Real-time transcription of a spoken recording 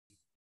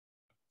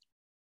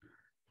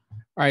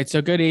All right,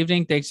 so good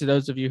evening. Thanks to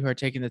those of you who are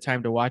taking the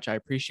time to watch. I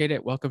appreciate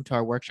it. Welcome to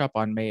our workshop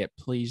on May It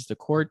Please the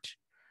Court.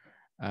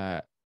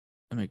 Let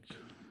me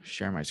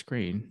share my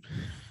screen.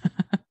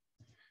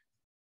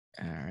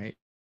 All right.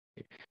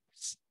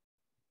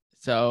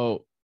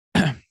 So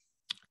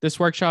this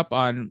workshop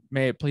on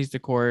May It Please the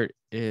Court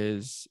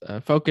is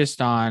focused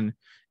on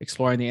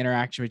exploring the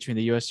interaction between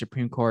the U.S.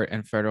 Supreme Court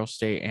and federal,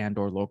 state, and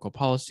or local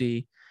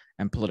policy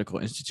and political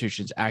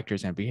institutions,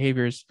 actors, and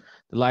behaviors.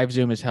 The live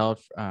Zoom is held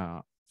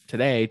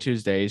today,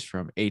 Tuesdays,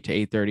 from 8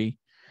 to 8:30.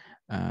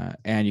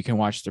 And you can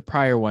watch the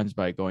prior ones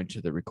by going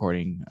to the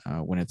recording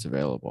when it's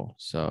available.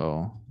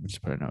 So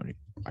just put a note,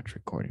 watch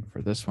recording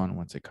for this one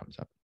once it comes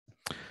up.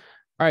 All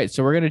right,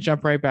 so we're going to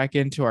jump right back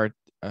into our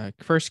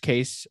first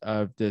case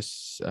of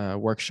this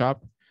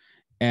workshop.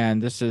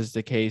 And this is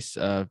the case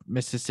of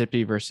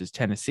Mississippi versus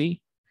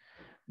Tennessee.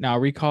 Now,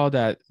 recall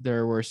that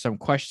there were some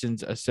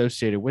questions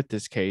associated with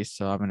this case,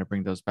 so I'm going to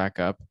bring those back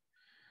up.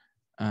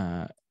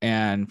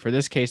 And for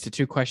this case, the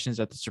two questions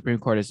that the Supreme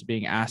Court is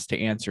being asked to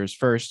answer is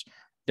first,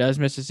 does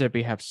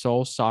Mississippi have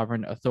sole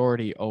sovereign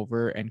authority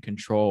over and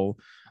control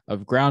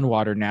of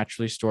groundwater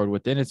naturally stored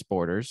within its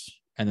borders?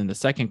 And then the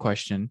second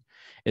question,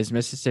 is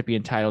Mississippi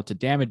entitled to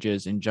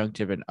damages,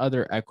 injunctive, and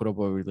other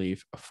equitable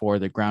relief for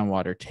the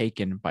groundwater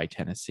taken by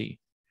Tennessee?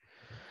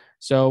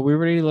 So we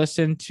already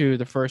listened to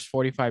the first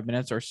 45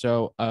 minutes or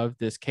so of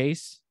this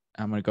case.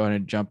 I'm going to go ahead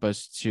and jump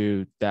us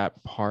to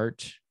that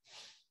part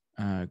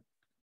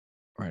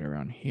right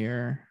around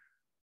here.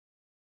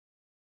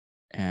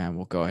 And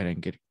we'll go ahead and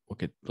get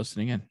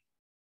listening in.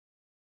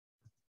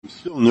 I'm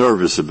still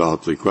nervous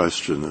about the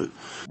question.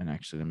 And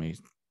actually, let me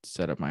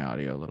set up my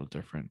audio a little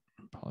different.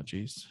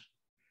 Apologies.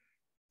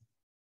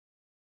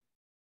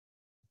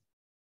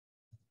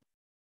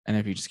 And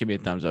if you just give me a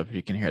thumbs up if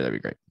you can hear, that'd be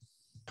great.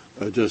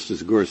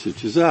 Justice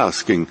Gorsuch is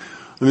asking,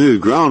 the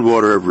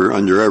groundwater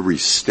under every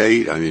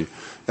state,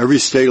 every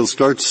state will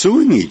start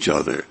suing each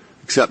other,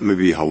 except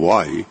maybe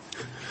Hawaii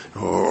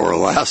or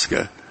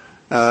Alaska.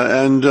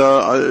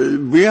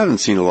 We haven't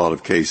seen a lot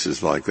of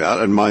cases like that.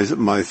 And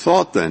my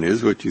thought then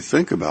is, what you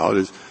think about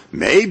is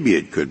maybe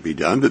it could be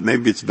done, but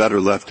maybe it's better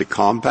left to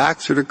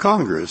compacts or to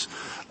Congress.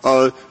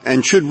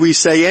 And should we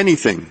say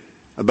anything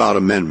about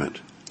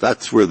amendment?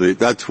 That's where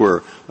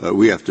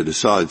we have to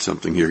decide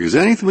something here. Because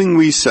anything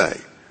we say,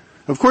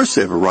 of course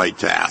they have a right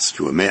to ask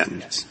to amend.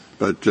 Yes.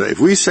 But if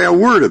we say a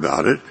word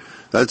about it,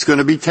 that's going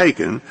to be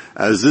taken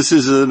as this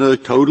is a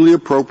totally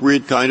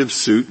appropriate kind of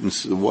suit, and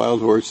the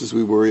wild horses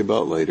we worry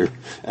about later.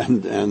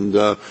 And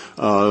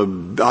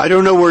I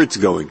don't know where it's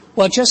going.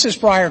 Well, Justice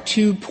Breyer,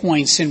 2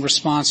 points in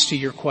response to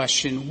your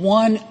question.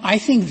 One, I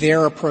think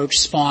their approach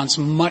spawns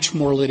much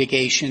more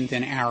litigation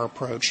than our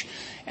approach.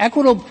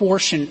 Equitable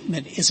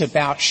apportionment is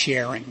about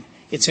sharing.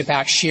 It's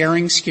about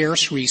sharing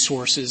scarce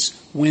resources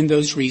when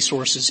those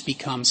resources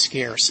become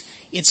scarce.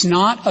 It's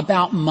not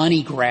about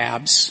money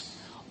grabs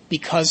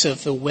because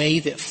of the way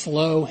that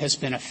flow has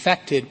been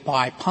affected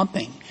by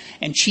pumping.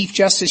 And Chief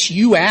Justice,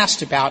 you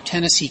asked about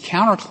Tennessee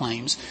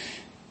counterclaims.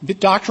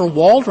 But Dr.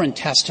 Waldron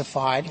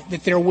testified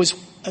that there was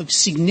a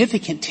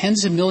significant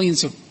tens of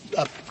millions of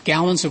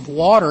gallons of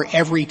water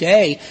every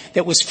day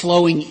that was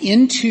flowing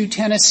into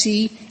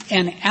Tennessee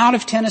and out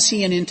of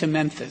Tennessee and into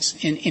Memphis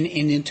and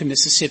into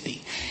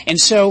Mississippi. And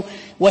so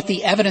what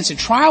the evidence at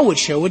trial would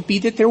show would be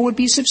that there would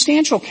be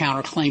substantial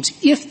counterclaims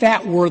if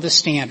that were the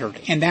standard.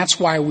 And that's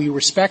why we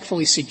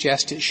respectfully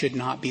suggest it should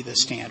not be the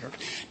standard.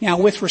 Now,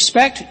 with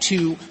respect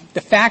to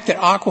the fact that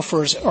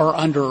aquifers are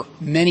under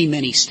many,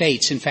 many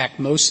states, in fact,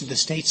 most of the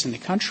states in the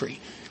country,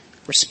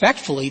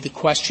 respectfully, the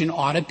question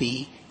ought to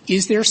be,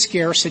 is there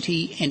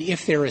scarcity? And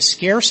if there is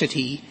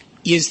scarcity,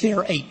 is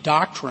there a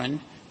doctrine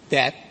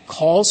that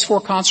calls for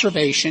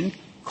conservation,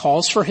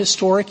 calls for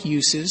historic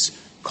uses,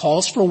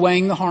 calls for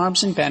weighing the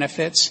harms and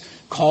benefits,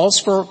 calls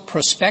for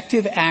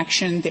prospective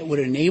action that would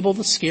enable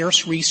the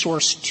scarce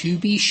resource to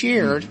be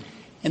shared?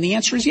 And the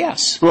answer is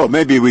yes. Well,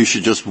 maybe we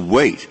should just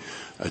wait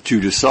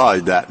to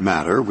decide that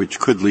matter, which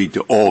could lead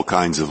to all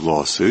kinds of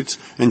lawsuits,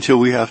 until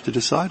we have to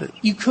decide it.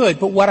 You could,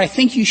 but what I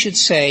think you should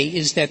say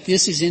is that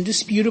this is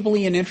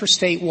indisputably an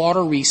interstate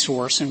water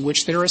resource in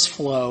which there is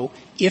flow.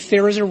 If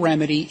there is a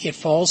remedy, it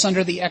falls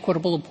under the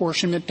equitable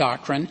apportionment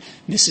doctrine.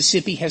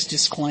 Mississippi has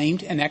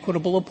disclaimed an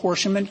equitable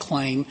apportionment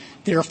claim.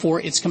 Therefore,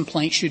 its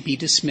complaint should be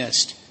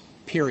dismissed,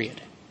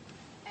 period.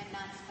 And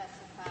not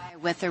specify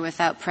with or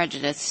without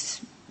prejudice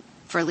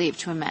for leave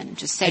to amend.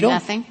 Just say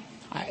nothing?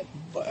 I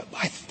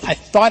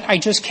thought I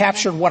just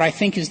captured what I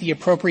think is the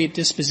appropriate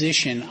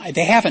disposition.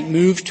 They haven't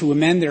moved to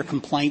amend their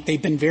complaint.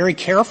 They've been very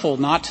careful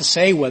not to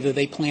say whether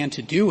they plan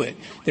to do it.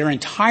 Their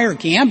entire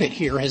gambit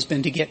here has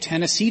been to get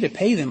Tennessee to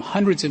pay them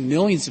hundreds of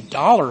millions of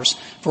dollars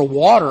for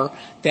water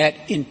that,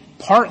 in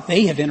part,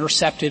 they have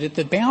intercepted at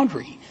the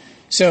boundary.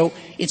 So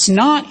it's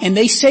not, and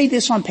they say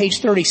this on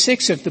page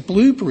 36 of the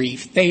blue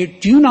brief, they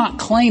do not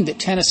claim that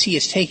Tennessee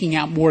is taking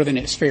out more than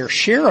its fair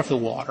share of the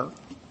water.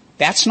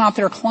 That's not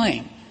their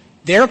claim.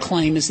 Their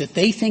claim is that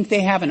they think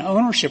they have an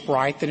ownership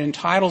right that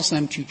entitles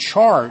them to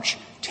charge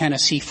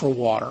Tennessee for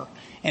water.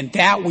 And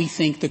that, we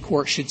think, the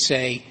Court should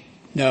say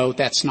No,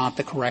 that's not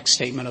the correct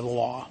statement of the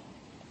law.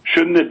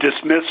 Shouldn't the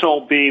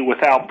dismissal be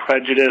without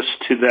prejudice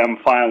to them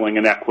filing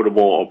an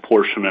equitable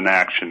apportionment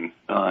action?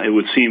 It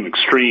would seem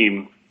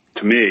extreme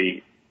to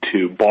me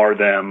to bar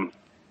them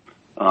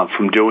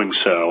from doing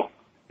so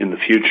in the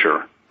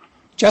future.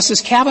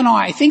 Justice Kavanaugh,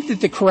 I think that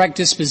the correct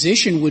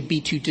disposition would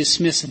be to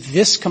dismiss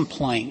this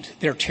complaint,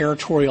 their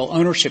territorial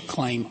ownership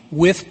claim,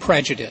 with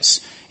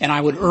prejudice. And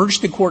I would urge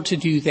the Court to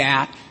do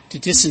that, to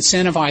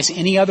disincentivize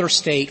any other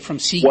state from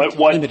seeking to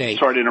eliminate.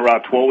 Sorry to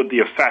interrupt. What would the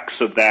effects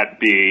of that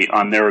be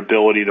on their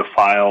ability to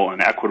file an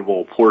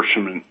equitable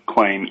apportionment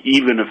claim,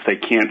 even if they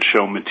can't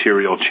show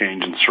material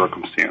change in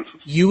circumstances?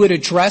 You would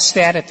address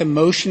that at the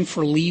motion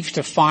for leave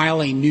to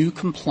file a new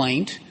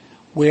complaint,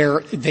 where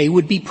they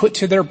would be put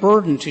to their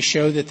burden to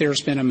show that there's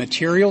been a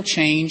material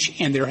change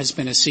and there has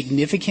been a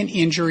significant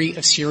injury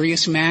of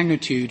serious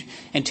magnitude,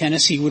 and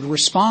Tennessee would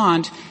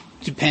respond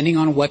depending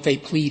on what they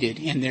pleaded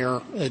in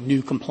their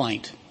new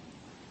complaint.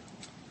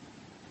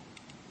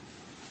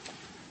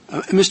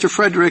 Mr.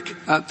 Frederick,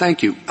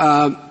 thank you.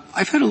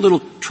 I've had a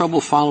little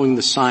trouble following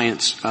the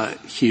science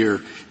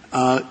here.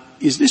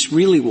 Is this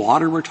really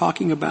water we're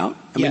talking about?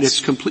 I mean,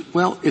 it's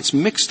it's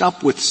mixed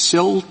up with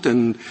silt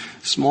and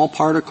small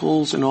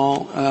particles and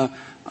all.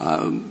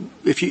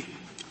 If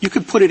you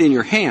could put it in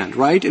your hand,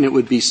 right, and it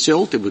would be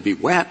silt, it would be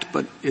wet,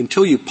 but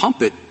until you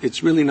pump it,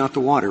 it's really not the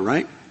water,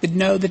 right?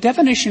 No, the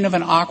definition of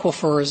an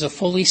aquifer is a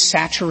fully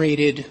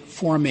saturated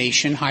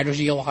formation,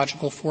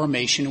 hydrogeological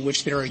formation, in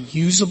which there are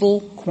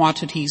usable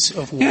quantities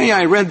of water. Yeah,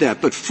 I read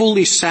that, but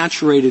fully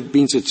saturated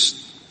means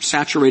it's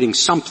saturating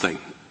something.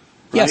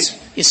 Right?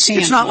 Yes, it's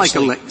sand. It's not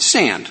mostly. like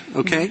sand,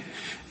 okay?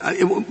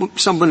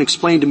 Someone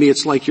explained to me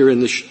it's like you're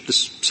in the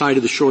side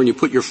of the shore and you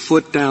put your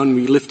foot down and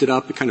you lift it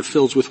up, it kind of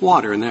fills with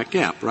water in that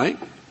gap, right?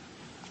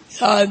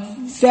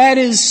 That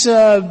is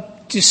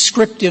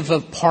descriptive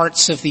of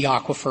parts of the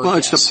aquifer. Well,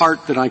 it's the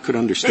part that I could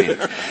understand.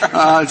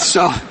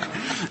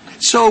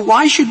 So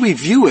why should we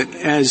view it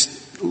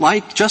as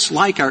just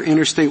like our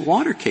interstate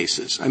water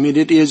cases? I mean,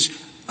 it is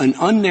an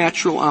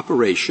unnatural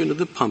operation of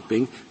the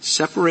pumping,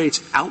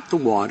 separates out the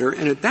water,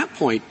 and at that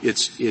point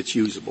it's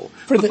usable.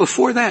 But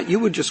before that, you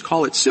would just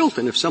call it silt,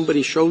 and if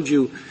somebody showed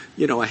you,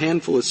 a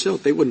handful of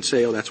silt, they wouldn't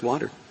say, oh, that's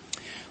water.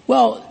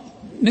 Well,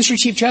 Mr.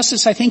 Chief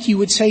Justice, I think you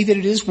would say that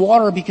it is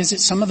water because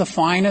it's some of the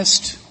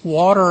finest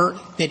water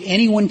that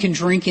anyone can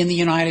drink in the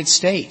United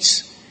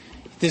States.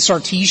 This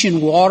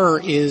artesian water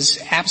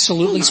is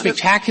absolutely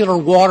spectacular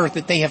water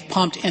that they have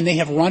pumped, and they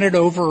have run it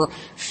over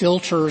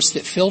filters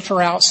that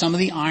filter out some of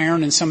the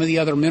iron and some of the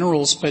other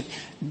minerals, but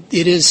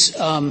it is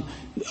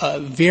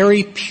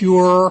very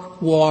pure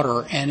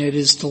water, and it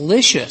is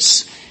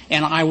delicious.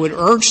 And I would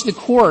urge the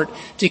Court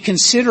to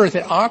consider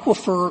that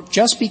aquifer,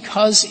 just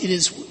because it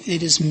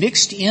is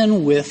mixed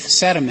in with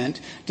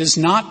sediment, does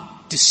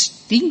not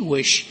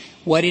distinguish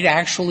what it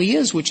actually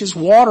is, which is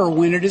water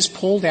when it is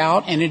pulled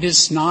out, and it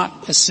is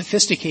not a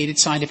sophisticated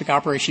scientific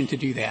operation to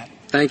do that.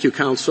 Thank you,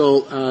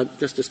 counsel.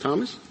 Justice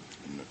Thomas?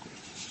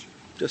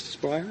 Justice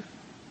Breyer?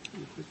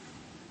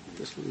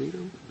 Justice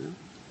Alito? No?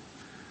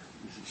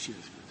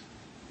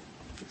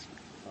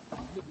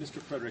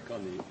 Mr. Frederick,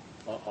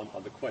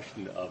 on the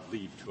question of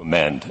leave to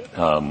amend,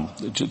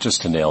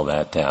 just to nail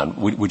that down,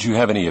 would you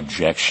have any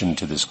objection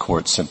to this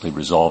Court simply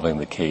resolving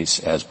the case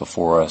as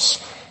before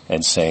us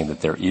and saying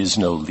that there is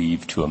no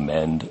leave to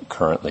amend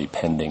currently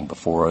pending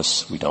before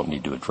us? We don't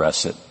need to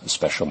address it. The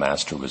special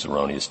master was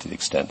erroneous to the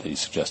extent that he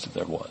suggested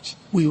there was.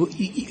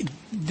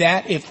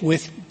 If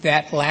with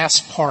that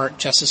last part,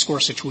 Justice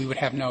Gorsuch, we would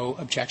have no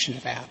objection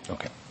to that.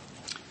 Okay.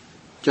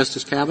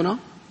 Justice Kavanaugh?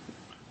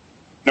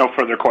 No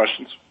further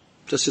questions.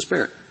 Justice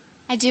Barrett?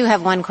 I do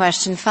have one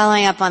question.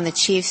 Following up on the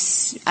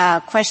Chief's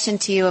question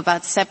to you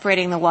about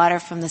separating the water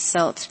from the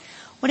silt,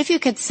 what if you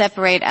could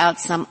separate out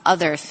some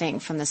other thing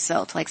from the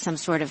silt, like some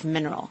sort of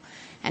mineral,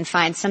 and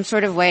find some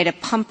sort of way to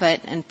pump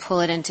it and pull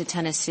it into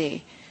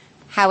Tennessee?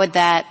 How would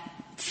that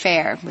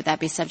fare? Would that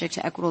be subject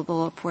to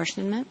equitable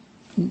apportionment?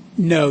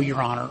 No,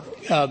 Your Honor.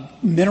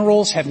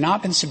 Minerals have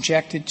not been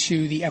subjected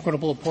to the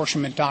equitable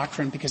apportionment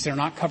doctrine because they're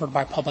not covered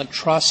by public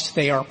trust.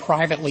 They are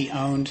privately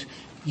owned,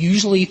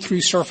 usually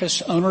through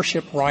surface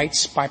ownership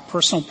rights by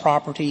personal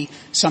property.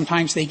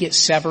 Sometimes they get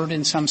severed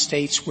in some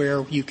states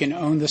where you can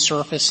own the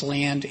surface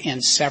land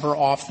and sever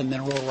off the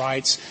mineral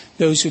rights.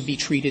 Those would be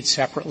treated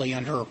separately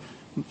under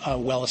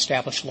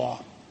well-established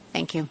law.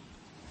 Thank you.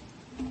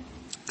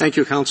 Thank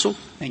you, counsel.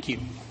 Thank you.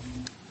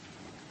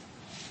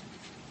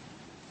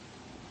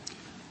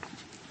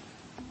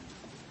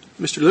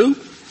 Mr. Liu?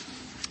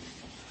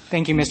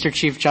 Thank you, Mr.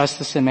 Chief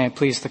Justice, and may it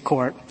please the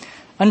Court.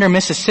 Under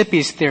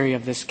Mississippi's theory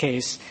of this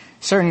case,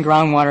 certain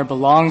groundwater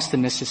belongs to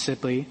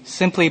Mississippi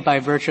simply by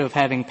virtue of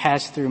having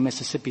passed through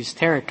Mississippi's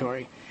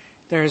territory.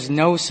 There is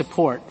no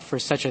support for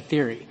such a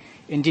theory.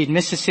 Indeed,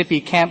 Mississippi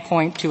can't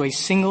point to a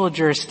single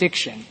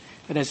jurisdiction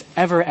that has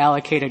ever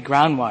allocated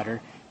groundwater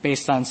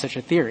based on such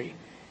a theory.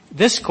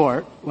 This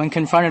Court, when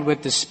confronted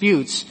with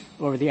disputes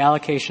over the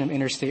allocation of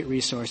interstate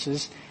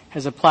resources,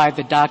 has applied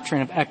the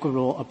doctrine of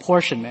equitable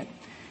apportionment.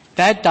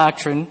 That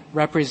doctrine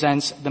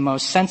represents the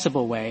most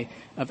sensible way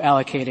of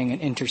allocating an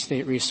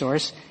interstate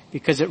resource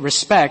because it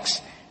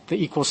respects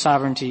the equal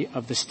sovereignty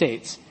of the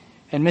states.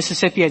 And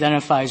Mississippi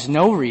identifies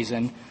no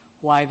reason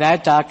why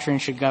that doctrine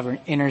should govern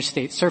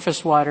interstate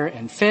surface water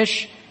and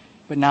fish,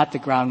 but not the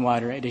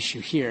groundwater at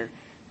issue here.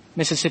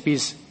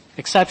 Mississippi's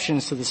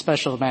exceptions to the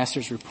Special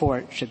Master's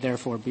report should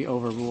therefore be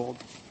overruled.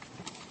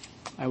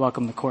 I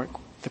welcome the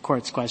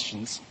court's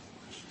questions.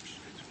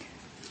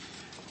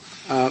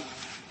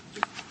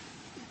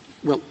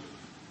 Well,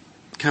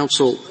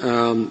 counsel,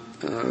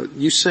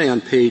 you say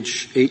on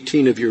page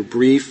 18 of your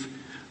brief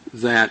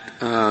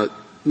that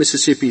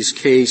Mississippi's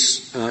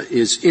case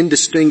is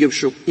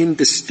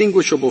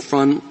indistinguishable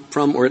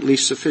from or at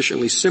least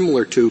sufficiently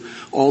similar to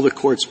all the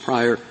court's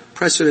prior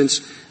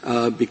precedents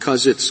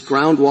because it's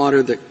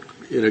groundwater that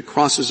it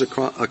crosses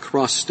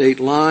across state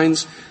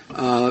lines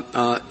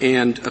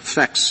and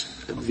affects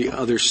the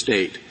other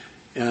state.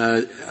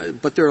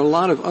 But there are a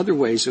lot of other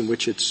ways in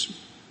which it's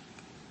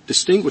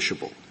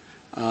distinguishable.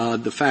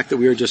 The fact that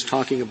we were just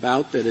talking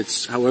about that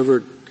it's,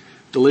 however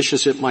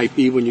delicious it might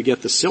be when you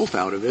get the silt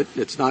out of it,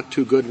 it's not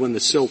too good when the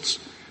silt's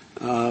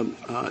in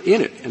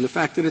it. And the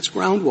fact that it's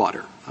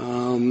groundwater.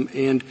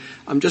 And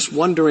I'm just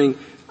wondering,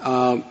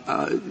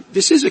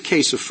 this is a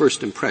case of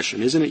first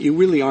impression, isn't it? You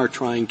really are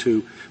trying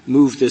to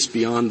move this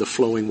beyond the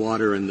flowing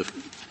water and the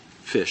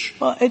fish.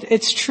 Well,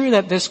 it's true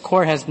that this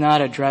court has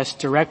not addressed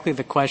directly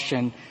the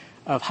question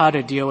of how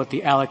to deal with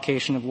the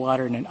allocation of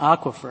water in an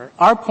aquifer.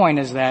 Our point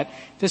is that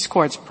this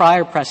court's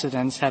prior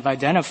precedents have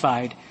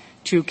identified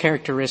two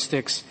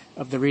characteristics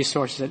of the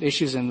resources at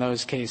issues in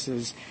those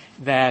cases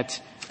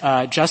that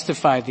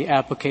justified the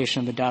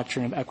application of the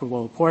doctrine of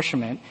equitable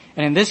apportionment.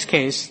 And in this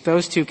case,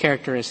 those two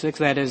characteristics,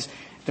 that is,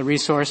 the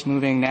resource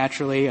moving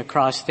naturally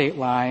across state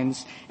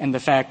lines and the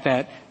fact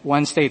that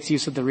one state's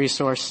use of the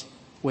resource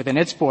within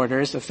its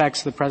borders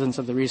affects the presence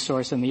of the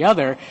resource in the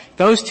other,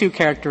 those two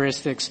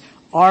characteristics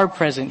are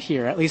present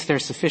here. At least they're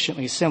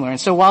sufficiently similar. And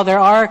so while there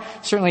are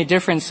certainly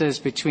differences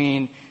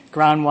between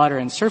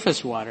groundwater and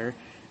surface water,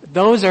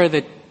 those are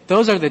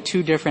the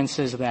two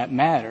differences that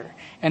matter.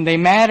 And they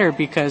matter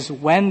because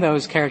when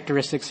those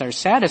characteristics are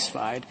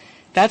satisfied,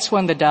 that's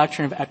when the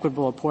doctrine of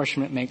equitable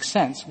apportionment makes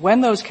sense.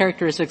 When those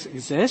characteristics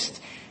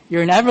exist,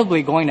 you're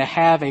inevitably going to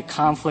have a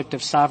conflict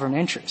of sovereign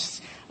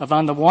interests. Of,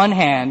 on the one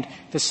hand,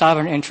 the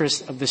sovereign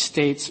interest of the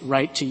state's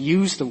right to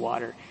use the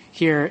water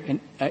here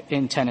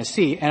in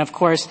Tennessee, and of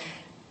course,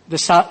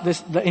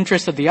 the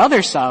interest of the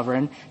other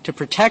sovereign to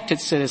protect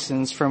its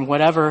citizens from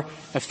whatever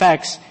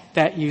effects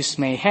that use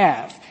may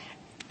have.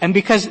 And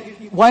because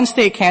one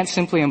state can't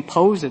simply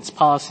impose its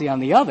policy on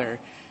the other,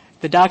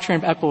 the doctrine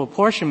of equitable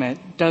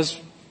apportionment does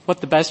what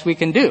the best we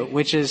can do,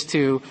 which is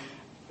to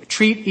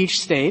treat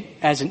each state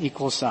as an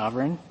equal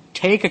sovereign,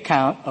 take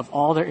account of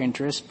all their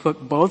interests,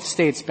 put both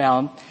states'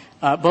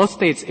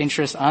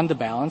 interests on the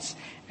balance,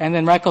 and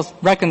then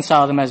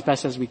reconcile them as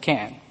best as we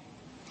can.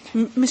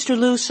 Mr.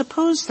 Liu,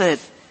 suppose that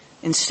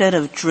instead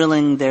of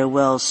drilling their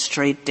wells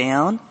straight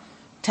down,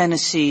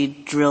 Tennessee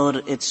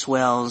drilled its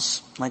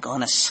wells like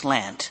on a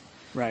slant.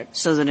 Right.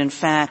 So that in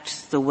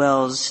fact the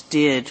wells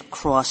did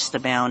cross the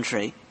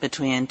boundary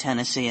between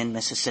Tennessee and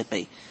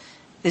Mississippi.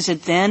 Is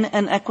it then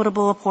an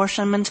equitable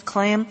apportionment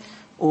claim,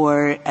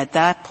 or at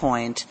that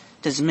point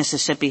does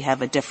Mississippi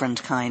have a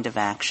different kind of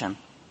action?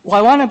 Well,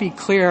 I want to be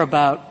clear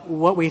about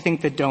what we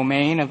think the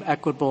domain of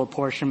equitable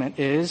apportionment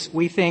is.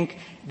 We think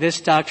this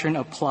doctrine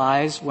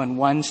applies when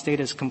one state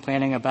is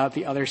complaining about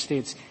the other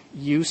state's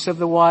use of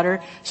the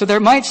water. So there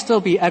might still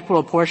be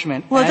equitable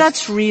apportionment. Well,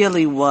 that's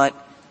really what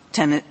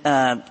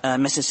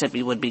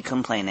Mississippi would be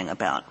complaining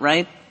about,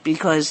 right?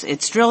 Because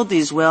it's drilled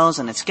these wells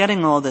and it's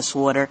getting all this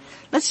water.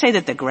 Let's say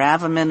that the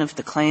gravamen of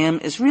the claim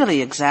is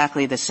really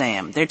exactly the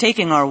same. They're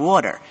taking our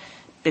water.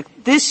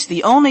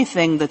 The only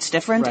thing that's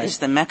different is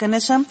the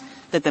mechanism,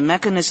 that the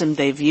mechanism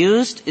they've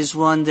used is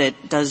one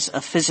that does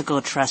a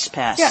physical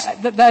trespass.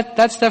 Yeah,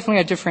 that's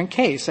definitely a different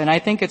case. And I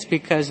think it's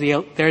because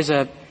there's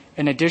an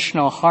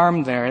additional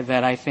harm there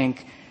that I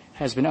think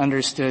has been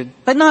understood.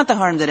 But not the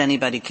harm that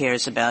anybody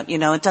cares about. You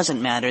know, it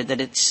doesn't matter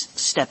that it's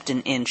stepped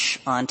an inch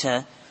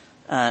onto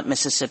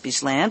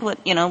Mississippi's land.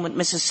 What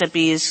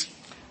Mississippi is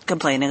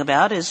complaining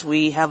about is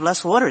we have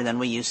less water than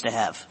we used to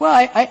have.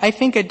 Well, I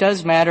think it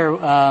does matter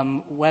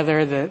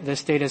whether the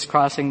state is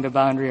crossing the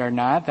boundary or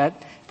not.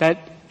 That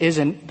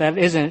isn't.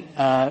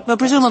 Well,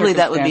 presumably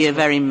that would be a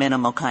very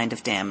minimal kind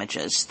of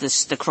damages.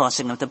 The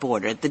crossing of the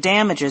border. The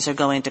damages are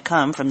going to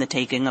come from the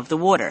taking of the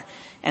water,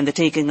 and the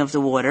taking of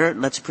the water,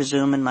 let's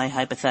presume in my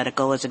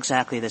hypothetical, is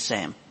exactly the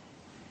same.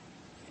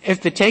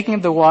 If the taking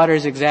of the water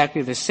is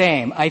exactly the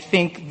same, I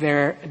think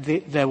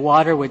the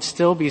water would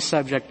still be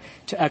subject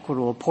to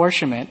equitable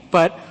apportionment.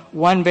 But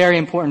one very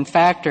important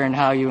factor in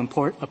how you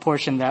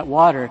apportion that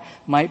water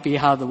might be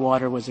how the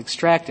water was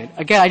extracted.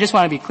 Again, I just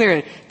want to be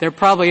clear, there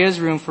probably is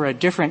room for a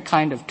different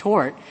kind of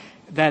tort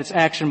that's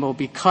actionable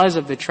because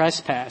of the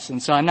trespass.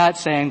 And so I'm not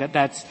saying that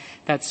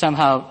that's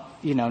somehow,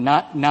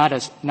 not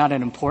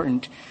an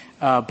important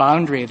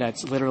boundary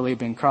that's literally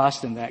been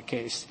crossed in that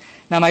case.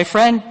 Now, my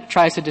friend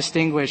tries to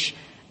distinguish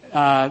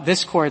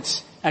this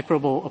Court's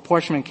equitable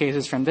apportionment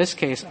cases from this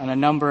case on a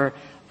number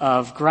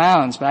of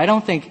grounds, but I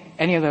don't think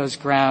any of those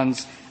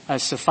grounds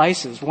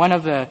suffices. One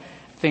of the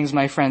things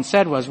my friend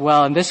said was,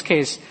 well, in this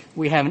case,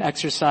 we have an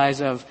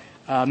exercise of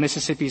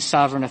Mississippi's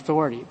sovereign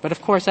authority. But,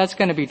 of course, that's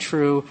going to be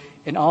true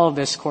in all of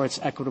this Court's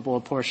equitable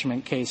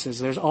apportionment cases.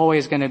 There's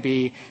always going to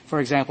be, for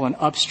example, an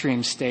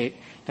upstream state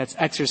that's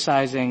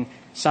exercising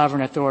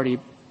sovereign authority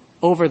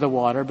over the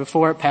water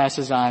before it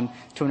passes on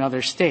to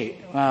another state.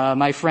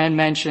 My friend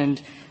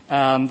mentioned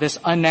this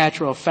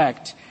unnatural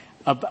effect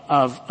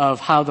of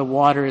how the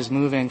water is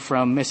moving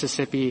from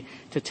Mississippi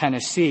to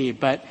Tennessee.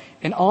 But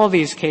in all of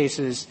these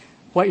cases,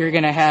 what you're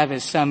going to have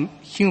is some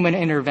human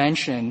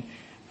intervention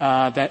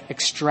that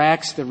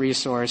extracts the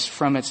resource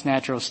from its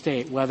natural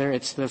state, whether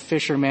it's the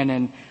fishermen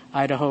in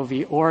Idaho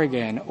v.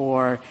 Oregon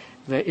or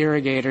the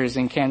irrigators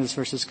in Kansas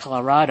versus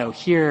Colorado.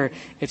 Here,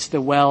 it's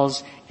the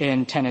wells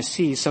in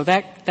Tennessee. So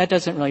that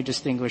doesn't really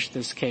distinguish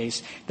this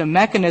case. The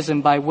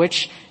mechanism by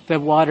which the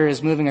water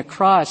is moving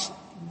across,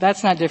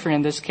 that's not different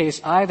in this case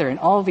either. In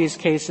all of these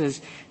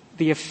cases,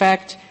 the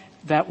effect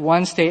that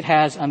one state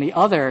has on the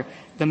other,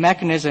 the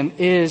mechanism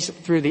is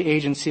through the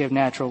agency of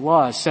natural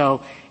laws.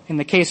 So in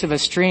the case of a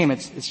stream,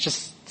 it's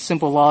just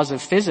simple laws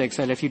of physics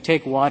that if you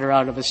take water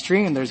out of a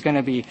stream, there's going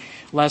to be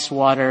less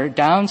water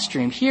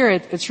downstream. Here,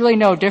 it's really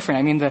no different.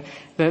 I mean,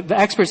 the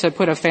experts have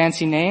put a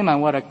fancy name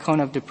on what a cone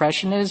of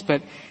depression is,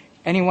 but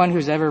anyone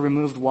who's ever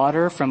removed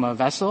water from a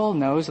vessel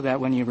knows that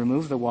when you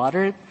remove the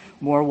water,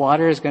 more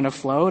water is going to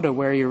flow to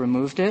where you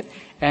removed it,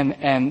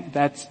 and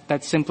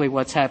that's simply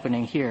what's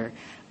happening here.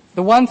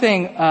 The one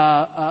thing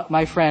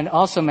my friend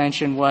also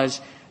mentioned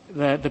was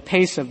the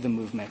pace of the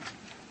movement.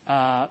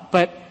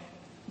 But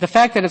the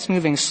fact that it's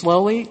moving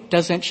slowly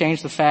doesn't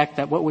change the fact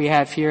that what we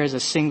have here is a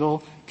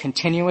single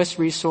continuous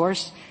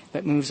resource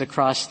that moves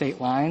across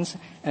state lines.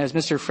 And as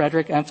Mr.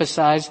 Frederick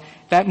emphasized,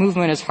 that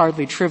movement is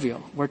hardly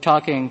trivial. We're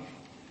talking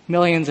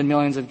millions and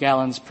millions of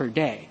gallons per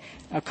day.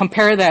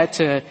 Compare that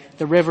to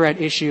the river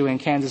at issue in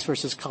Kansas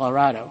versus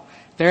Colorado.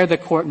 There the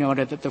Court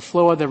noted that the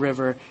flow of the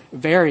river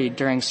varied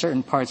during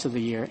certain parts of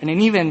the year, and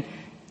in even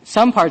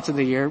some parts of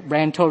the year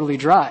ran totally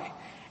dry.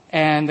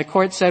 And the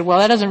Court said, well,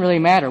 that doesn't really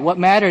matter. What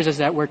matters is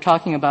that we're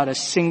talking about a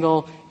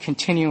single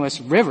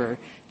continuous river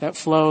that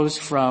flows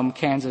from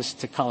Kansas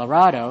to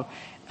Colorado.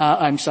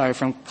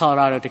 From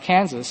Colorado to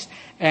Kansas.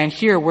 And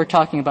here we're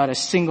talking about a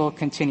single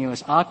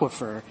continuous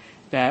aquifer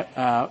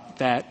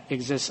that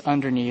exists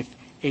underneath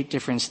 8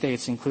 different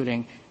states,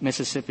 including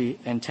Mississippi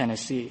and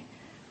Tennessee.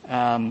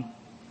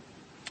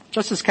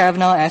 Justice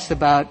Kavanaugh asked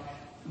about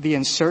the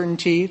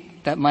uncertainty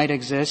that might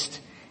exist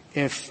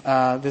if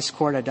this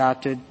Court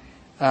adopted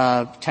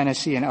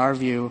Tennessee in our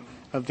view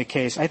of the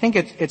case. I think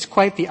it's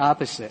quite the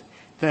opposite.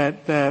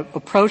 The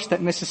approach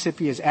that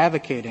Mississippi is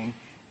advocating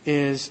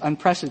is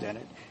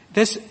unprecedented.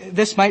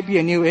 This might be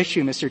a new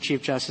issue, Mr.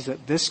 Chief Justice,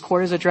 that this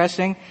Court is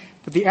addressing,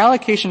 but the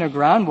allocation of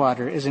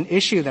groundwater is an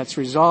issue that's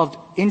resolved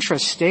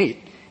intrastate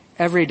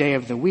every day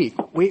of the week.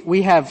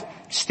 We have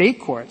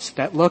state courts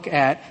that look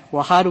at,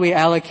 well, how do we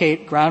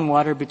allocate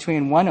groundwater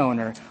between one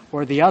owner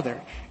or the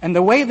other? And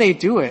the way they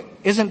do it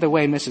isn't the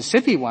way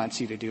Mississippi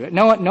wants you to do it.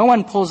 No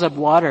one pulls up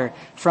water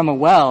from a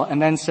well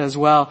and then says,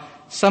 well,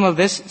 some of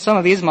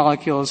these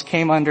molecules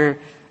came under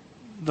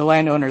the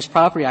landowner's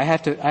property. I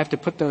have to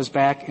put those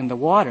back in the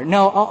water.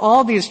 No,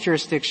 all these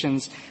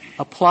jurisdictions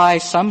apply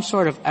some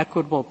sort of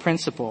equitable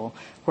principle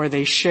where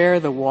they share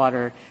the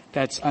water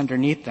that's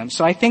underneath them.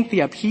 So I think the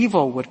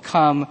upheaval would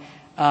come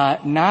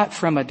not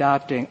from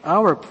adopting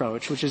our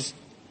approach, which is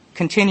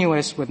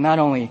continuous with not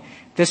only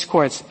this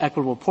Court's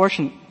equitable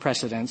portion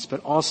precedents,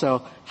 but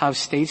also how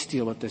states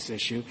deal with this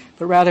issue,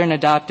 but rather in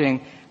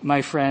adopting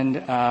my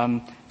friend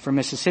from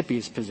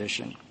Mississippi's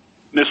position.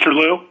 Mr.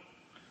 Liu?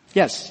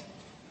 Yes.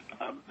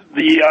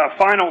 The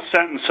final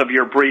sentence of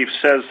your brief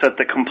says that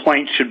the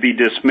complaint should be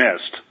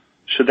dismissed.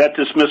 Should that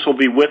dismissal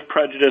be with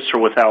prejudice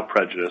or without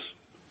prejudice?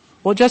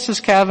 Well, Justice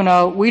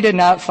Kavanaugh, we did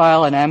not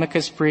file an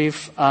amicus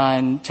brief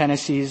on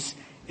Tennessee's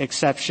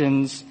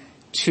exceptions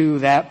to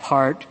that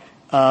part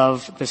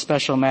of the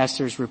special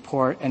master's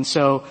report, and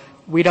so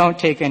we don't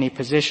take any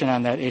position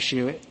on that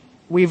issue.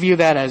 We view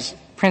that as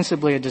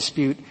principally a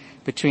dispute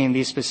between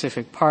these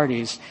specific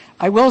parties.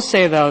 I will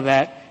say, though,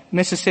 that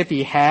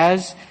Mississippi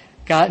has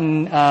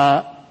gotten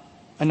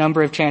a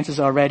number of chances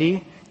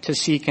already to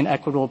seek an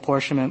equitable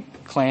apportionment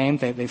claim.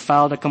 They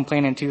filed a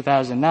complaint in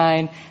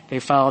 2009. They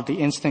filed the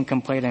instant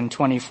complaint in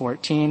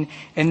 2014.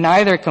 In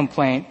neither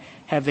complaint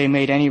have they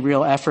made any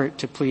real effort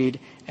to plead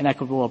an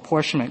equitable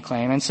apportionment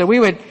claim. And so we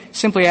would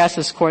simply ask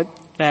this Court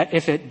that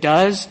if it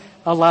does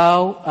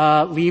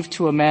allow leave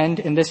to amend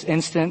in this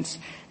instance,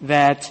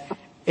 that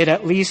it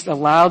at least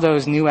allow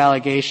those new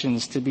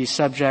allegations to be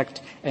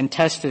subject and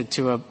tested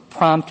to a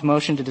prompt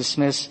motion to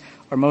dismiss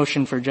or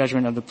motion for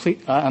judgment of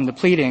on the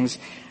pleadings,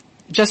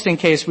 just in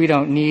case we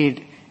don't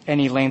need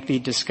any lengthy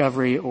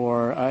discovery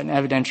or an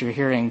evidentiary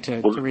hearing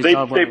to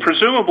resolve. They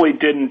presumably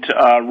didn't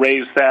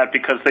raise that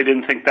because they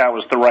didn't think that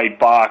was the right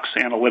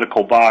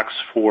analytical box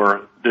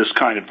for this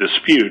kind of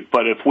dispute.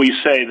 But if we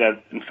say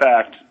that, in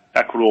fact,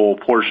 equitable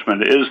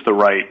apportionment is the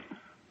right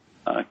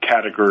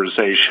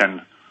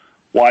categorization,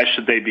 why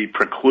should they be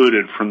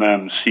precluded from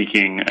them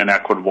seeking an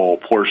equitable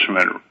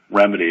apportionment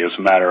remedy as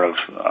a matter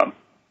of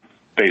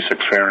basic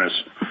fairness?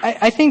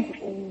 I think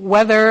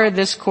whether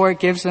this court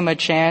gives them a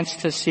chance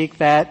to seek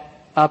that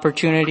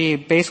opportunity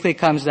basically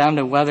comes down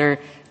to whether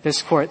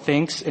this court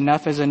thinks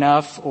enough is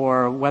enough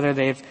or whether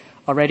they've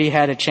already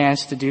had a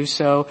chance to do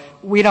so.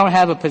 We don't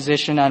have a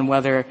position on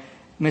whether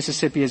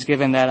Mississippi is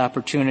given that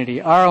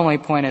opportunity. Our only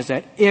point is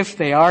that if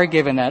they are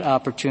given that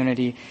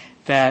opportunity,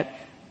 that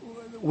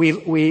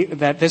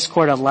that this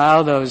court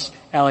allow those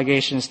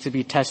allegations to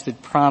be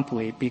tested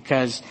promptly,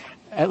 because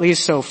at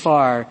least so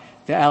far,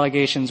 the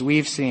allegations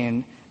we've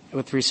seen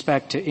with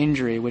respect to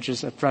injury, which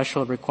is a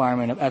threshold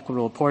requirement of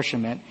equitable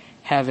apportionment,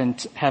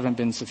 haven't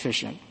been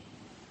sufficient.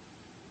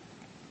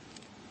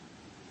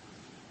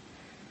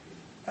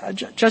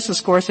 Justice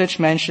Gorsuch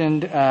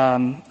mentioned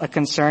a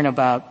concern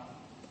about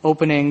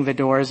opening the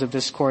doors of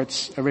this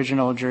court's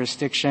original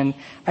jurisdiction.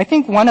 I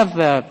think one of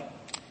the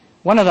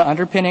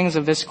underpinnings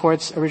of this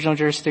court's original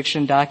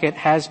jurisdiction docket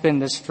has been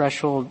this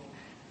threshold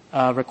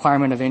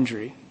requirement of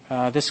injury.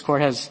 This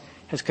court has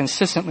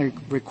consistently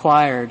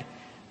required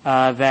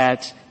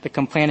that the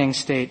complaining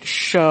state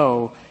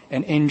show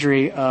an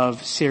injury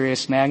of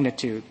serious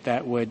magnitude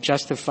that would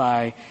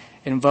justify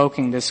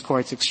invoking this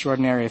court's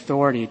extraordinary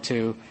authority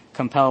to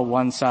compel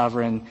one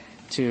sovereign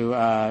to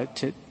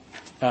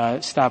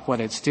stop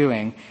what it's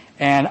doing.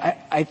 And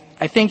I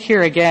think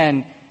here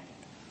again,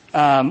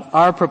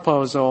 our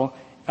proposal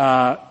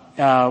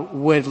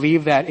would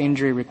leave that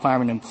injury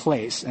requirement in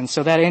place. And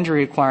so that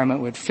injury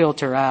requirement would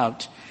filter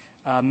out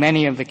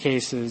many of the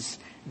cases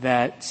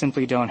that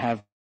simply don't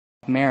have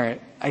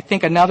merit. I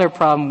think another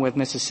problem with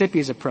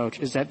Mississippi's approach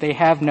is that they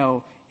have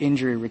no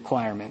injury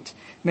requirement.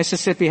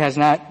 Mississippi has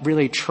not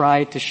really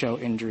tried to show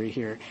injury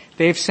here.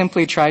 They've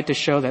simply tried to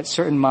show that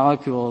certain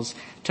molecules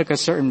took a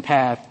certain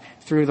path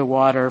through the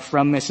water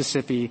from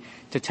Mississippi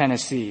to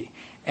Tennessee.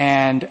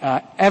 And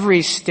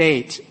every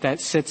state that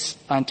sits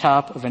on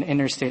top of an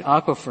interstate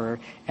aquifer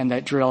and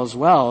that drills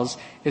wells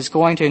is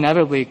going to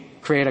inevitably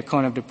create a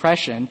cone of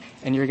depression,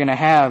 and you're going to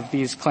have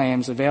these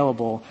claims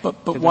available.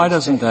 But why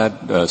doesn't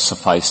that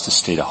suffice to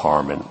state a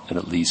harm, in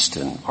at least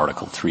in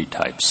Article 3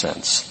 type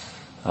sense?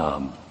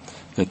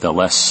 That the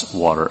less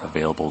water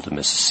available to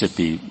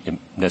Mississippi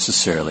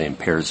necessarily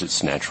impairs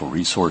its natural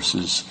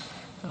resources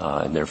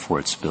and therefore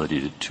its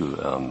ability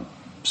to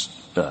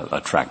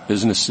attract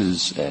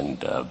businesses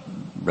and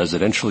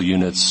residential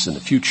units in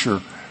the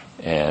future,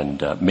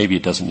 and maybe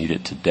it doesn't need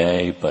it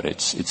today, but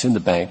it's in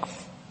the bank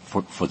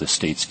for the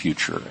state's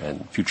future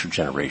and future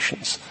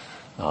generations.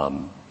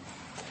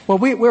 Well,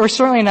 we're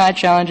certainly not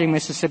challenging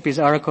Mississippi's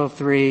Article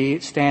 3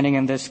 standing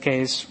in this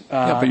case.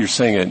 Yeah, but you're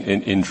saying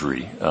an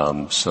injury.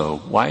 So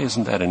why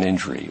isn't that an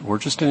injury? Or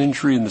just an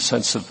injury in the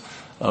sense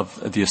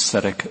of the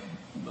aesthetic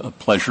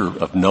pleasure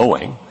of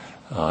knowing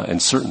and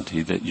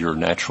certainty that your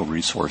natural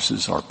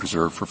resources are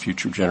preserved for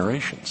future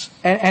generations.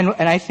 And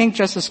I think,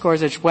 Justice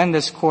Gorsuch, when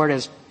this court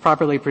is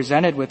properly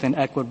presented with an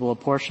equitable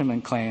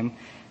apportionment claim,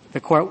 the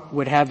court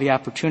would have the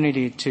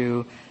opportunity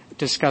to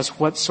discuss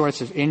what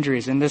sorts of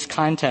injuries in this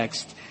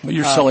context. But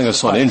you're selling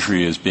us on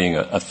injury as being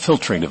a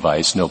filtering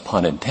device, no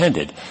pun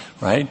intended,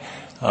 right?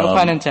 No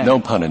pun intended.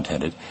 No pun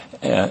intended.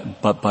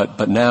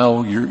 But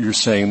now you're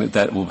saying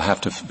that will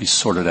have to be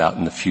sorted out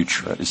in the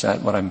future. Is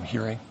that what I'm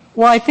hearing?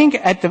 Well, I think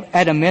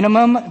at a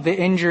minimum, the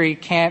injury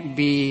can't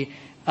be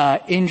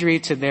injury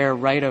to their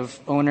right of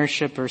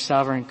ownership or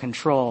sovereign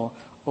control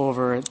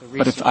over the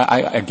resources.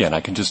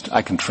 But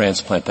I can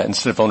transplant that.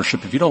 Instead of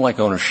ownership, if you don't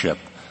like ownership,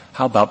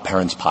 how about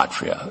parens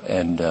patria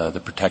and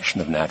the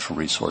protection of natural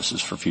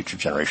resources for future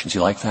generations?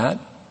 You like that?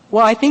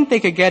 Well, I think they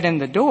could get in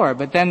the door,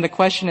 but then the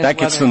question is that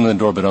gets them in the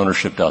door, but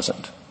ownership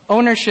doesn't.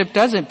 Ownership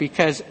doesn't,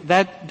 because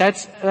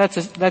that's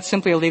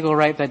simply a legal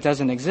right that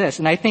doesn't exist.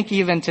 And I think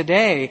even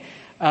today,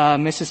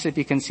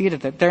 Mississippi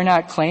conceded that they're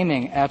not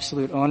claiming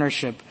absolute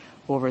ownership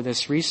over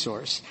this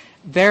resource.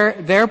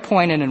 Their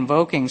point in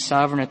invoking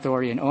sovereign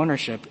authority and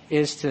ownership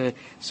is to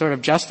sort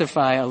of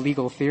justify a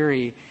legal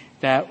theory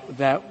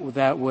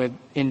that would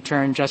in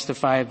turn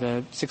justify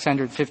the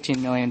 $615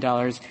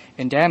 million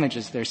in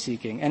damages they're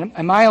seeking.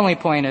 And my only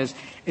point is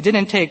it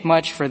didn't take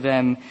much for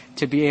them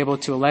to be able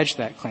to allege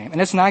that claim.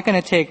 And it's not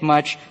going to take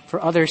much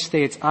for other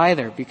states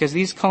either, because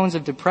these cones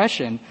of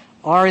depression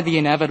are the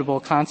inevitable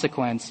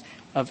consequence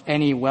of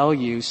any well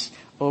use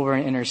over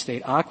an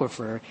interstate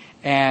aquifer.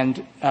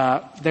 And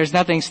there's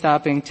nothing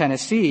stopping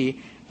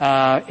Tennessee,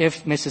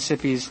 if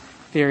Mississippi's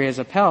theory is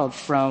upheld,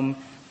 from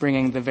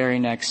bringing the very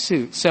next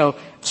suit. So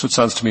it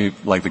sounds to me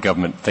like the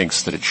government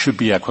thinks that it should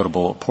be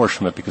equitable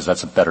apportionment because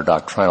that's a better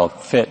doctrinal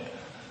fit,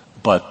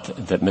 but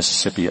that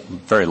Mississippi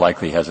very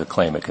likely has a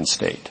claim it can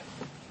state.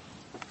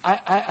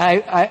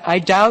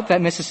 I doubt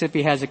that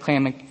Mississippi has a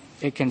claim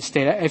it can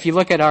state. If you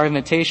look at our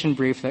invitation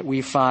brief that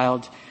we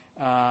filed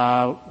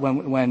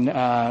when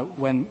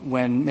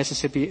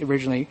Mississippi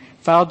originally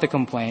filed the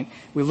complaint,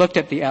 we looked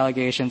at the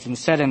allegations and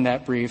said in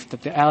that brief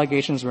that the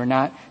allegations were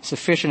not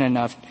sufficient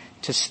enough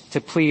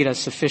to plead a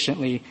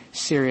sufficiently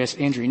serious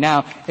injury.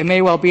 Now, it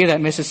may well be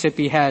that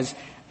Mississippi has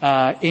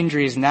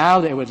injuries now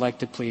that it would like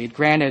to plead.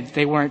 Granted,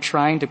 they weren't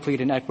trying to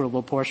plead an equitable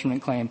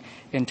apportionment claim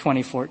in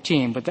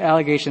 2014, but the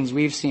allegations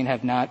we've seen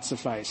have not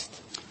sufficed.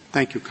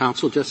 Thank you,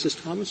 counsel. Justice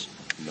Thomas?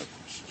 No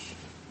questions.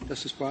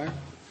 Justice Breyer?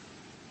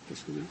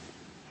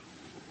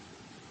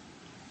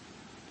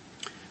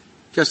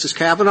 Justice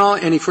Kavanaugh,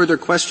 any further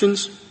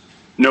questions?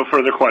 No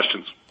further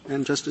questions.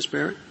 And Justice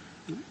Barrett?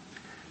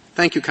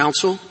 Thank you,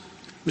 counsel.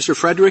 Mr.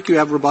 Frederick, you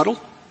have rebuttal?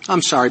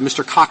 I'm sorry,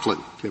 Mr. Coughlin,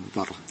 you have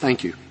rebuttal.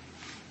 Thank you.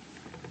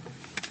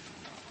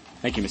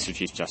 Thank you, Mr.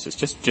 Chief Justice.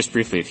 Just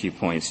briefly, a few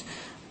points.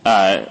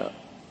 On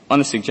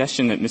the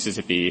suggestion that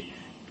Mississippi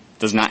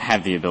does not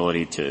have the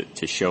ability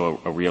to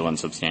show a real and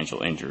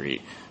substantial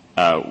injury,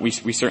 we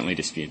certainly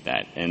dispute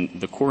that. And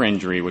the core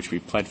injury, which we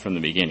pled from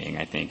the beginning,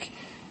 I think,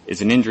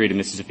 is an injury to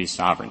Mississippi's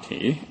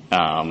sovereignty.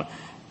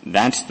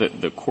 That's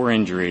the core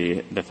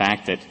injury, the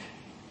fact that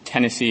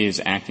Tennessee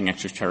is acting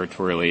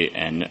extraterritorially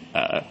and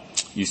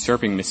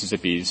usurping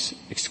Mississippi's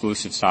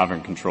exclusive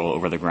sovereign control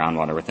over the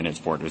groundwater within its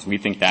borders. We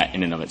think that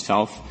in and of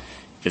itself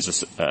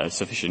is a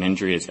sufficient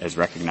injury as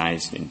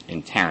recognized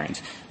in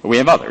Tarrant. But we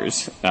have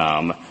others.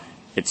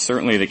 It's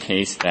certainly the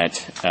case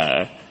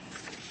that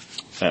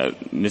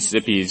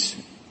Mississippi's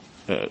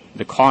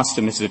the cost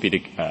of Mississippi to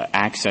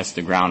access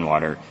the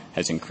groundwater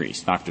has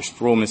increased. Dr.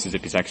 Sproul,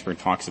 Mississippi's expert,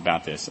 talks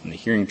about this in the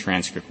hearing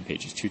transcript on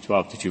pages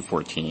 212 to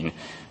 214,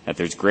 that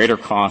there's greater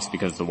cost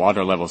because the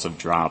water levels have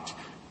dropped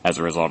as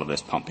a result of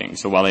this pumping.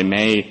 So while they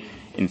may,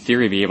 in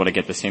theory, be able to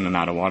get the same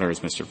amount of water, as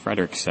Mr.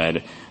 Frederick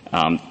said,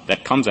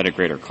 that comes at a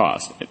greater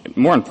cost.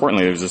 More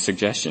importantly, there's a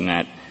suggestion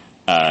that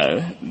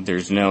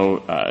there's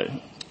no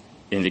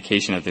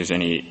indication that there's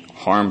any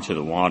harm to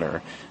the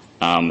water.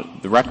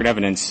 The record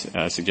evidence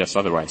suggests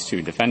otherwise,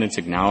 too. Defendants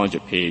acknowledge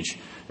at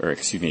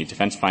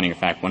defense finding of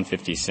fact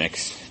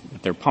 156,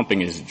 that their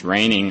pumping is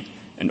draining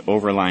an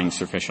overlying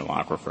superficial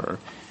aquifer.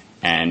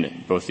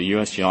 And both the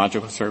U.S.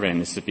 Geological Survey and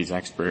Mississippi's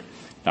expert,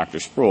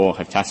 Dr. Sproul,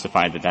 have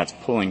testified that that's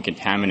pulling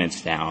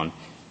contaminants down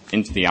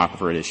into the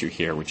aquifer at issue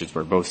here, which is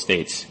where both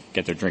states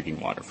get their drinking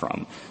water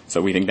from.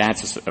 So we think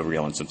that's a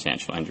real and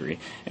substantial injury.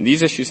 And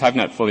these issues have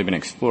not fully been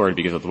explored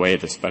because of the way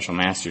the special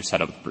master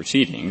set up the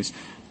proceedings.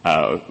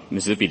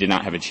 Mississippi did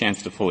not have a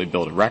chance to fully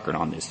build a record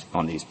on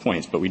these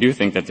points, but we do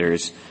think that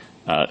there's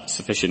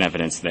sufficient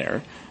evidence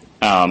there.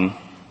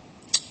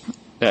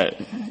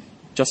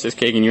 Justice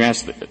Kagan, you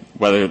asked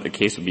whether the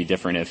case would be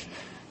different if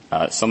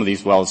some of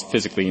these wells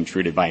physically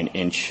intruded by an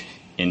inch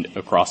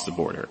across the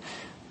border.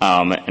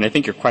 And I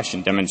think your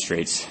question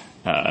demonstrates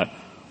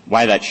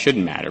why that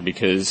shouldn't matter,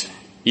 because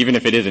even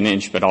if it is an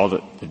inch, but all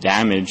the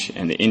damage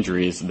and the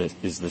injury is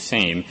the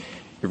same,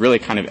 it really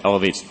kind of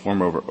elevates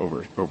form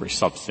over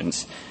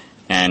substance.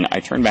 And I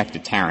turn back to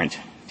Tarrant.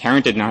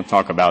 Tarrant did not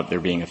talk about there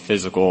being a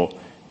physical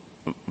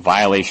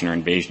violation or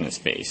invasion of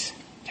space.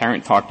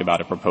 Tarrant talked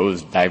about a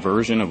proposed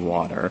diversion of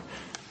water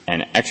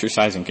and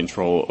exercising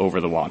control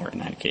over the water in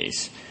that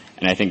case.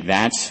 And I think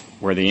that's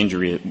where the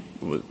injury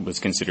was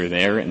considered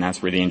there, and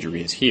that's where the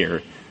injury is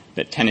here,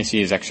 that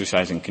Tennessee is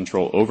exercising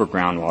control over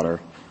groundwater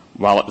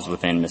while it was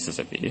within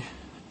Mississippi.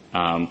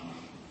 And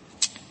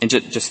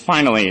just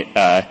finally,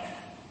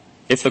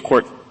 if the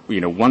court,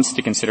 wants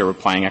to consider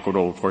applying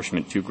equitable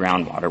apportionment to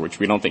groundwater, which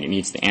we don't think it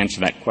needs to answer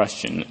that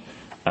question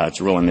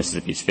to rule in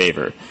Mississippi's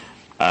favor,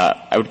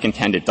 I would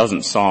contend it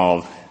doesn't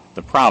solve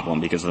the problem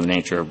because of the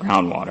nature of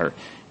groundwater.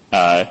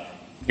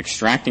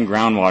 Extracting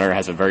groundwater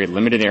has a very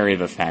limited area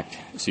of effect,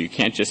 so you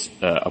can't just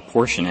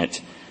apportion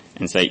it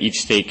and say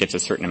each state gets a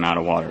certain amount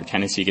of water.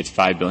 Tennessee gets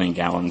 5 billion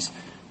gallons,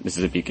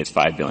 Mississippi gets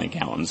 5 billion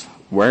gallons.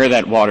 Where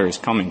that water is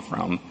coming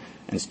from,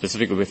 and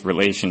specifically with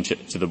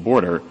relationship to the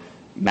border,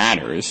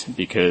 matters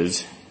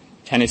because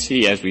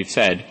Tennessee, as we've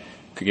said,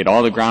 could get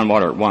all the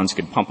groundwater at once,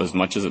 could pump as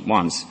much as it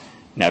wants,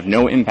 and have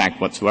no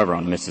impact whatsoever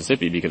on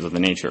Mississippi because of the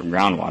nature of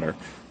groundwater.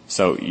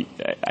 So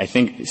I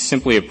think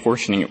simply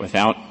apportioning it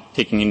without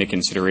taking into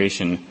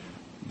consideration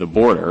the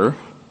border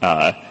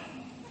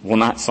will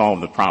not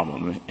solve the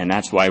problem, and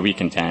that's why we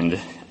contend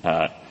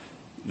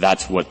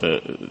that's what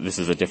this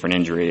is a different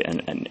injury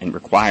and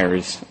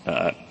requires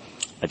a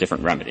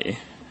different remedy.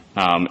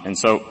 And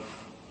so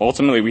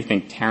ultimately we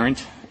think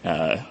Tarrant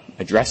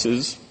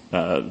addresses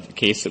the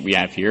case that we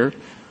have here.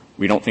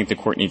 We don't think the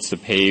court needs to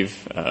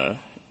pave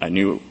a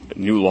new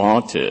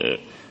law to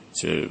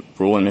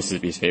rule in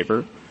Mississippi's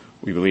favor.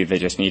 We believe they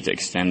just need to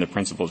extend the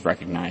principles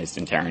recognized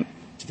in Tarrant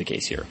to the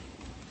case here.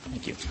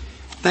 Thank you.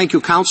 Thank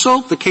you,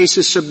 counsel. The case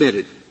is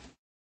submitted.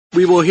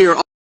 We will hear.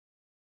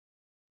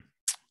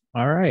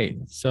 All right.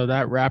 So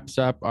that wraps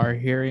up our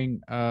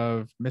hearing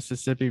of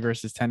Mississippi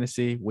versus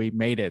Tennessee. We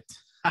made it.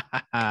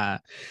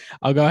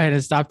 I'll go ahead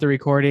and stop the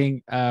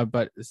recording.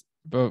 But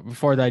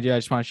before that, I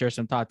just want to share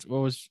some thoughts.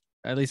 What was,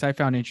 at least I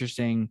found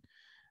interesting,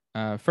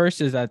 first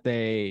is that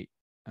they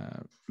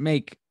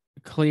make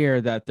clear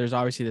that there's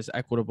obviously this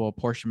equitable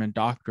apportionment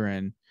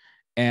doctrine,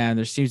 and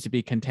there seems to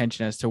be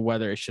contention as to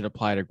whether it should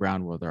apply to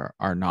groundwater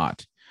or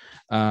not.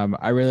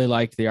 I really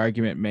liked the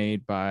argument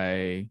made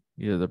by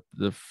the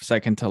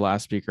second to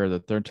last speaker, the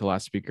third to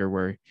last speaker,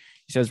 where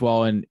he says,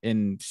 well,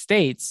 in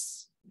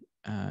states,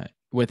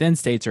 within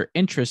states or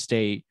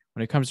intrastate,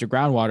 when it comes to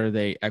groundwater,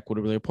 they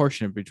equitably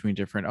apportion it between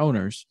different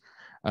owners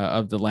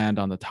of the land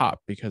on the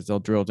top, because they'll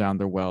drill down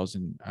their wells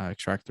and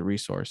extract the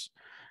resource.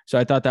 So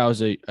I thought that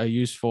was a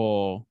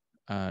useful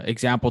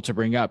example to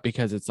bring up,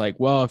 because it's like,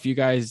 well, if you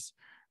guys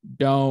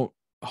don't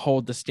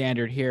hold the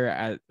standard here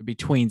at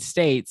between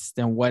states,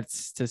 then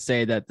what's to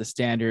say that the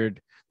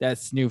standard,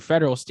 that's new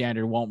federal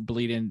standard, won't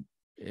bleed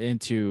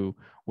into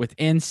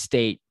within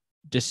state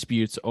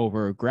disputes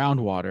over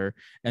groundwater,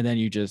 and then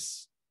you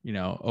just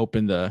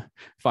open the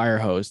fire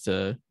hose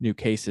to new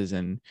cases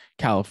in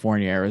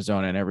California,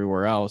 Arizona, and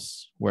everywhere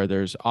else where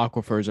there's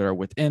aquifers that are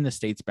within the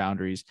state's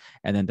boundaries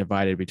and then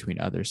divided between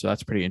others. So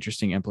that's a pretty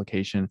interesting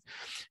implication.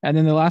 And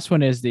then the last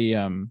one is the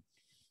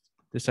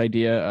this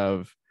idea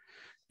of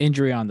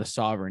injury on the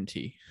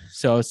sovereignty.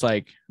 So it's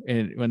like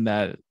when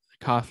that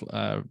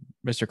Mr.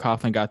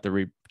 Coughlin got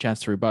the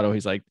chance to rebuttal,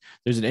 he's like,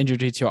 there's an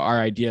injury to our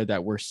idea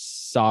that we're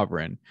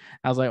sovereign.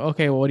 I was like,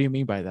 okay, well, what do you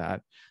mean by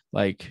that?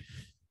 Like,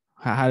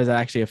 how does that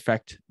actually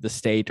affect the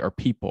state or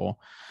people?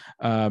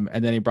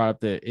 And then he brought up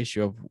the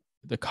issue of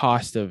the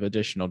cost of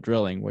additional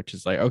drilling, which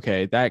is like,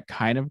 okay, that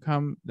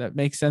that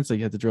makes sense. Like,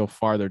 you have to drill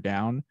farther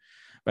down.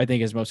 But I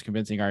think his most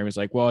convincing argument is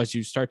like, well, as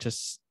you start to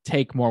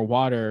take more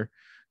water,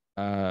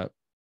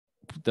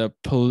 the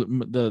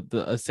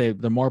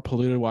more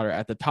polluted water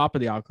at the top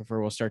of the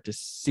aquifer will start to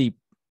seep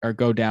or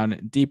go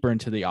down deeper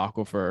into the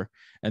aquifer.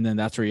 And then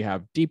that's where you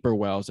have deeper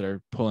wells that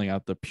are pulling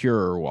out the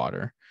purer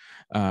water.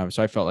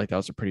 So I felt like that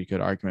was a pretty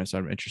good argument. So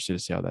I'm interested to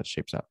see how that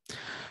shapes up.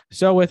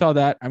 So with all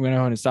that, I'm going to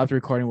go ahead and stop the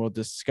recording. We'll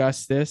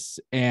discuss this,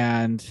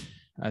 and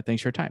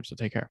thanks for your time. So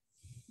take care.